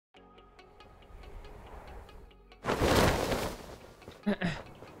Parang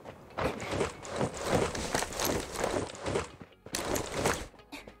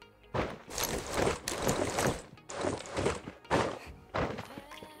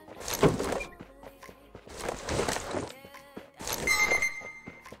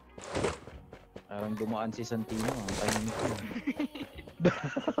dumaan si Santino, ang tahimik ko.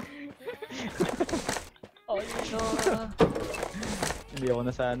 Oh no. Hindi ako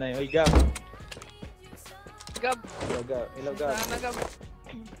nasanay. Oy, Gab! Gab! Hello, Gab. Sana, Gab.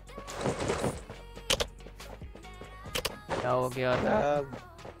 Tawag yata. Gab!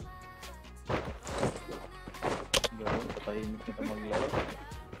 Gab, patahimik kita maglaro.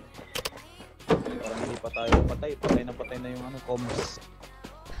 Parang hindi pa tayo patay. Patay na yung ano, comms.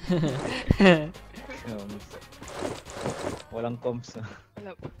 Walang comms.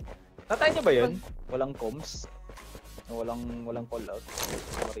 Tatay niyo ba yun? Walang comms? Walang call out?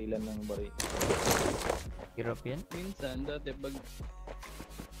 Barilan ng bari. Hirap yan? Minsan, dati pag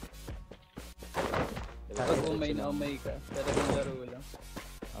umay na umay ka, talagang laro lang.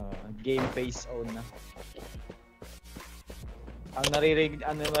 Game face on na. Ang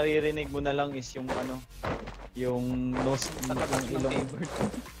naririnig mo na lang is yung ano, yung nose ng ilong.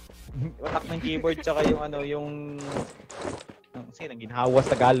 Watak ng keyboard tsaka yung ano, yung sige, nang ginhawas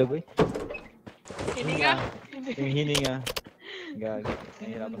Tagalog eh. Hininga. Yung hininga. Gagi.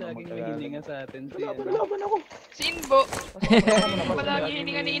 Nahirapan na magtagalog. Laging hininga sa atin. Kalaban ako. Si Inbo. Palagi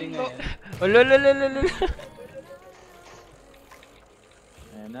hininga ni Inbo. Ololololol.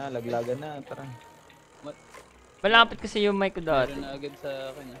 Ayan na, laglagan na. Tara. Malapit kasi yung mic ko dati. Meron na agad sa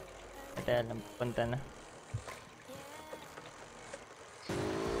kanya. Kaya lang, punta na.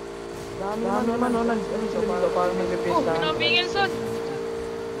 Dami naman, no? Ano sila dito? Parang nag-pista. Oh, pinabingin son!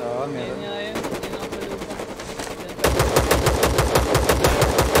 Oo, meron. Yan nga yan.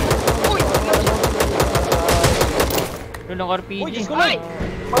 Doon ang RPG. Uy, Diyos ko ay!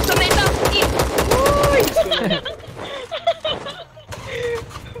 Basta na ito! Uy!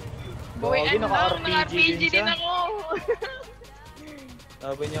 Boy, ano lang, naka-RPG din ako!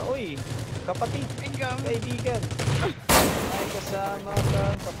 Sabi niya, uy, kapatid, kaibigan. Ay, kasama ka,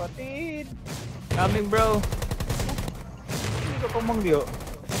 kapatid. Coming bro. Hindi ka pamangyo.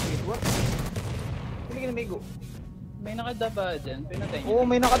 Wait, what? Hindi ka namigo. May nakadapa dyan, pinatay niya. Oo,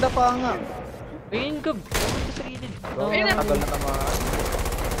 may nakadapa nga. Ayun ka. Ito sa gilid. Tagal na tamaan.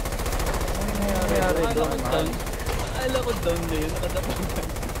 Ano nangyari doon? Akala ko down na yun, nakadapa dyan.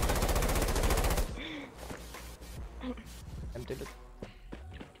 I'm to look.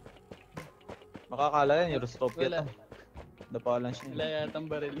 Makakala yan, yung Rostopia to. Dapa lang siya. Wala yatang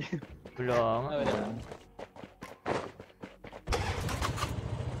baril yun. Wala nga. Wala.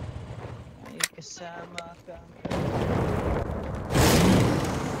 Ay, kasama ka.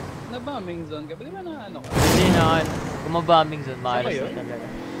 Na-bombing zone ka? Pwede ba na ano ka? Hindi na. Kumabaming zone. Maalas Siya ba na talaga.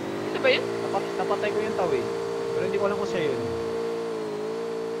 Ito ba yun? Napatay ko yung tao eh. Pero hindi ko alam kung siya yun.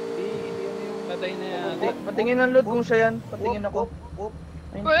 Hindi ano yung... Patay na yan. Patingin ang load kung siya yan. Patingin ako.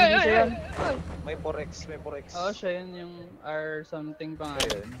 Ay, hindi siya yan. May 4x, may 4x. Oo, siya yun yung R something pa nga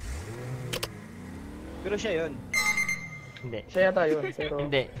yun. Pero siya yun. Hindi. Siya yata yun. Pero...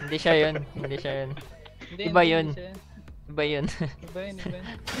 Hindi. Hindi siya yun. Hindi siya yun. Hindi, Iba hindi yun. siya. Iba yun. Iba yun, iba yun.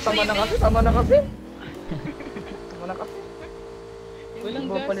 Tama na kasi, tama na kasi. Tama na kasi. Walang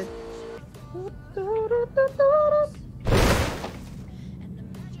Iba gas. palit.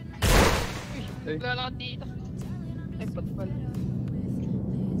 Lalakad dito. Ay, pat pala.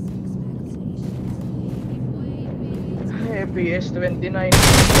 FPS 29.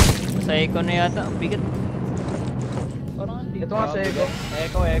 Sa eco na yata. Ang bigat. Parang hindi. Ito nga sa Eco.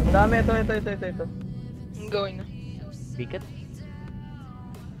 Echo. Dami, ito. Ang gawin na. Bigat.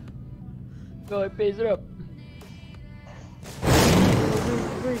 Go, pacer up.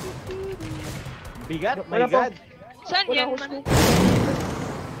 Bigat? Wala My God. Saan Wala yan ako man? scope.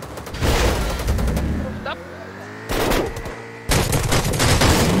 Stop.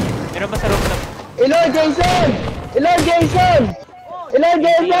 Meron ba sa rooftop? Hello, Jason! Hello, Jason! Hello,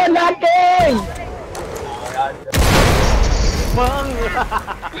 Jason! Nothing! Bang!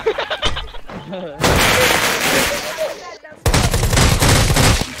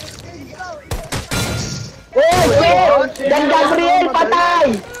 Uy! Dan Gabriel, patay!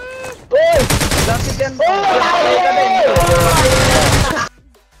 Uy! Lapit yan.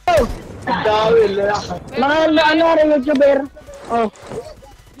 Gabyel. Mga ano rin YouTuber. Oh.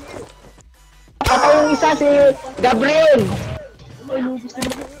 Patay yung isa si Gabriel.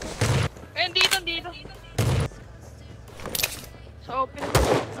 Eh, dito. Sa open.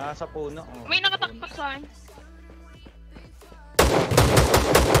 Nasa puno. Oh. May nakatakpak sa akin.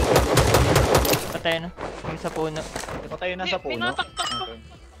 Patay na. Yung sa puno. Ito tayo nasa May puno. nataktak pa. Okay.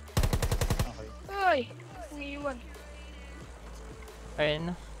 Okay. Ay, nangiiwan. Ayun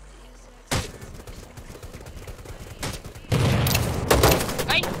na.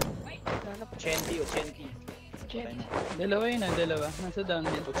 Ay! Wala na po. 80, 80. Jet. Patay na. Dalawa yun ah, dalawa. Nasa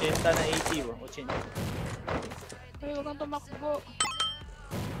downhill. 80 na 80 oh. 80. Ay, huwag kang tumakbo.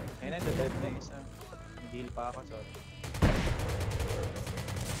 Ayun na, dead na yung isa. Nag-heal pa ako, sorry.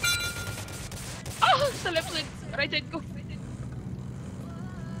 Ah! Sa left side. Right side ko.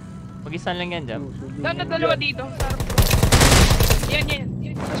 Mag-isa lang yan dyan. Doon na dalawa dito. Sa harap ko. Yan, yan.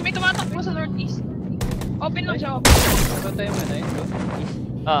 Tapos may tumatakbo sa northeast. Open lang siya, open. Patay mo na yun.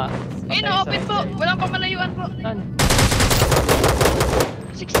 Ah, Ayun na, open po. Walang pamalayuan po. saan?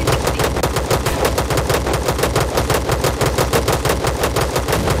 60-60.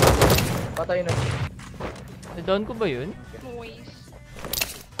 Patay na. Na-down ko ba yun? Noise.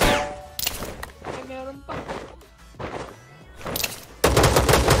 Ay, meron pa.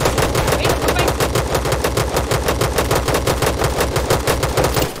 Ay, nagbabay.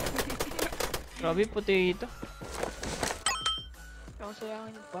 Grabe, puti ito. Ako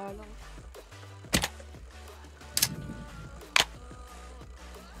sayangin yung balang.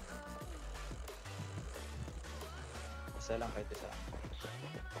 Isa lang kahit isa.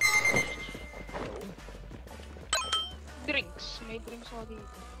 Drinks. May drinks ako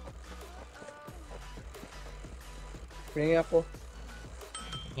dito. Bring ako.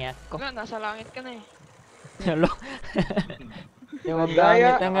 Nyak ko. Wala, nasa langit ka na eh. Hello. Yung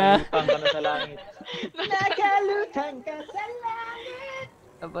Magaya. magamit na nga. Nakalutang ka na sa langit. Nakalutang ka sa langit.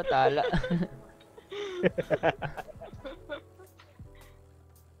 Nabatala.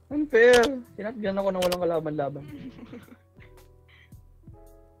 Unfair. Sinatgan ako nang walang kalaban-laban.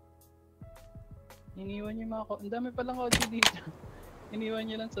 Iniwan niyo yung mga ang dami palang kotse dito. Iniwan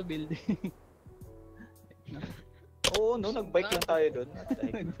niyo lang sa building. Oo, no, nag-bike lang tayo doon.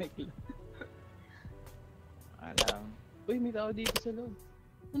 Nag-bike lang. Alam. Uy, may tao dito sa loob.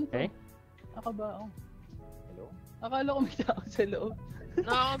 Ano to? Eh? Akabaong. Hello? Akala ko may tao sa loob.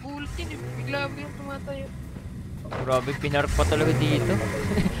 Nakakagulat yun eh. Bigla-biglang tumatayo. Grabe, pinark pa talaga dito.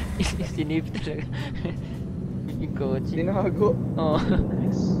 Sinip talaga. Yung kotse. Tinago. Oo.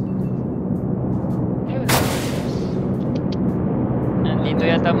 Nice. Ay, wala. Nandito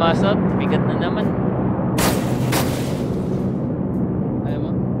yata masot. Bigat na naman. Ayaw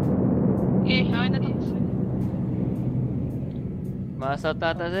mo? Eh, akin na to. Masot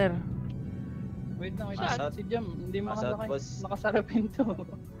tata, sir. Wait lang, wait Masat. lang. Si Jam, hindi Masat, makasakay. boss. Nakasara pinto.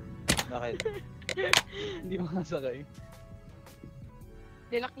 Bakit? Hindi makasakay.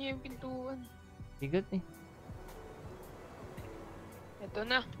 Dilak niya yung pintuan. Bigat eh. Ito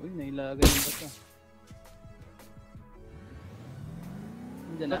na. Uy, nailagan yung bata.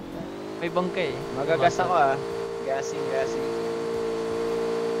 Nandiyan na. May bangkay eh. Magagas ako ah. Gassing.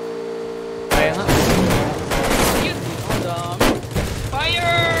 Kaya nga. Ayun! Ang dami.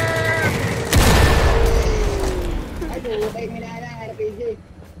 Fire! Ay, kayo nila na, RPG.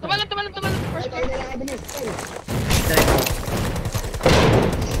 Tumalon! First Kayo floor. nila bilis.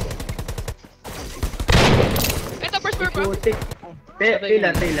 Ito, first floor pa. Putik.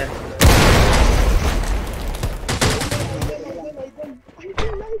 Ilan.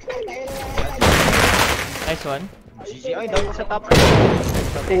 Nice one. GG. Ay, daw ko sa top.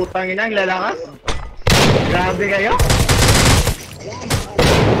 Putang ina, ang lalakas. Grabe kayo.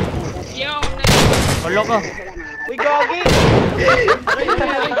 Yo, Ulo ko. Uy, gagi!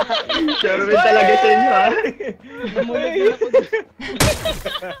 Sure talaga sa inyo ha.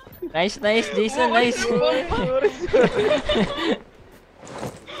 Nice, Jason. Nice.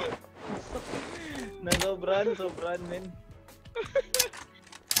 Sobran, men.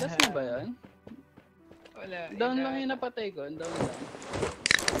 Last na ba yan? wala. Down lang yung napatay ko. Down lang.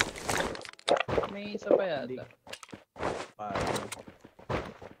 May isa pa yata.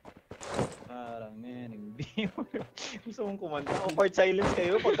 Parang men, hindi. Gusto mong kumanta. Awkward silence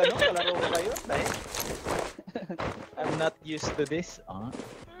kayo pag ano, kalaro ko kayo. Dahil I'm not used to this.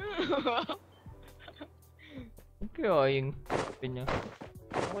 Kaya yung pinya.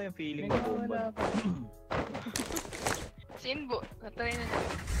 Ako yung feeling May mo bomba. wala pa. Sinbo, natry na niya.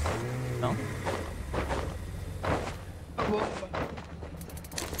 No? Pabomba.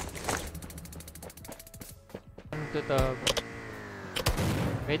 Ano to tawag?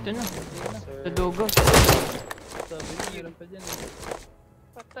 Ito na. Sir, Sa dugo. Sabi niya, meron pa dyan.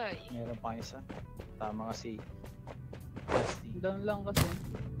 Patay. meron pa isa. Tama kasi. Dusty. Down lang kasi.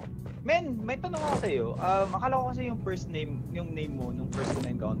 Men, may tanong ako sa'yo. Akala ko kasi yung first name, yung name mo nung first ko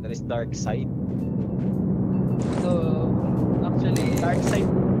na encounter is Darkside. So, actually, Darkside.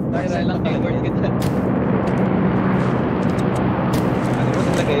 kaya Darkside lang ba talaga keyword yun? kita.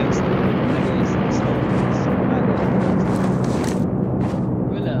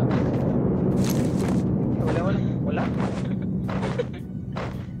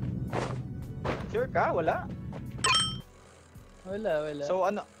 ka? Wala? Wala. So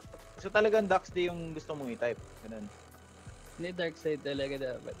ano? So talagang DAKSD yung gusto mong i-type? Ganun. Hindi, dark side talaga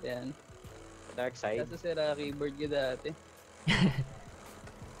dapat yan. Dark side? Kaso sira keyboard ko dati.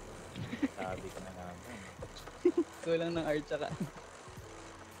 Sabi ko na nga. Kulang ng art tsaka.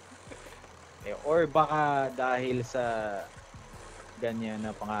 Eh, or baka dahil sa ganyan na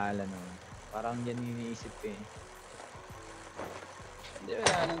pangalan no? Parang yan iniisip ko eh. Hindi,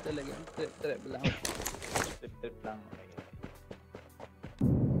 wala lang talaga. Trip lang. Trip lang. Okay.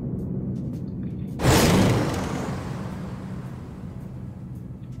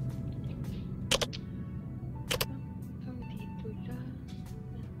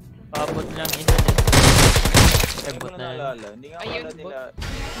 Pabot lang isa din. Hindi ko Bot na na lang. naalala. Hindi nga Ayun, pala bot. nila...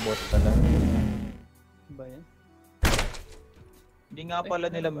 Bot pala. Ba yan? Hindi nga pala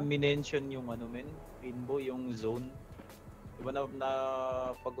nila minention yung ano men, Rainbow, yung zone. Diba na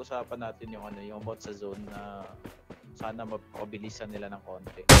pag-usapan natin yung ano, yung about sa zone na sana mapabilisan nila ng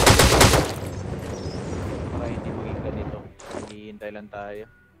konti. Para hindi maging ganito. Hihintay lang tayo.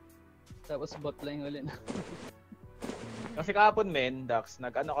 Tapos bot lang yung huli na. Kasi kahapon men, Dax,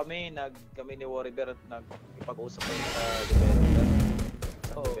 kami ni Warrior at nag-ipag-usap kami sa developer.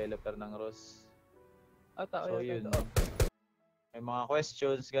 Sa developer ng ROS. Tao So yun. yun. May mga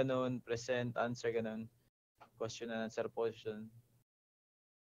questions, ganun, present, answer, ganun. Question and answer portion.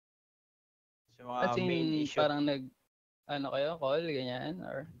 So mga As in, main issue. parang kayo, call, ganyan,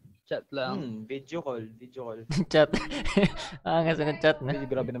 or chat lang. Video call. Chat. Nga sa chat na. Ay,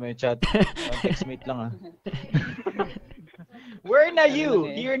 grabe naman yung chat. Textmate lang ah. Where na you?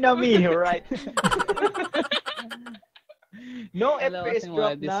 Here na me, right? No Alam FPS kasing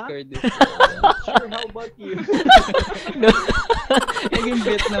drop mga na. Discord. Sure, how about you? Naging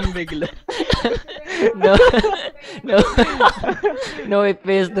Vietnam bigla. No. No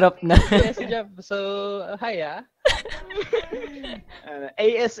FPS drop na. Yes, Jeff. So, hi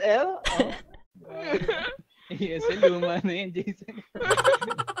ASL? Oh. Yes, luma na yun, Jason.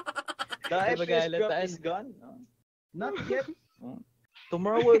 The FPS drop is gone? Not yet.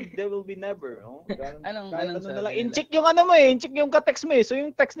 Tomorrow there will be never. Anong Ano sabi na lang, nila? incheck yung ano mo eh, incheck yung ka-text mo eh. So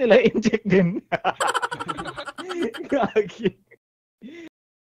yung text nila, incheck din. Gagi.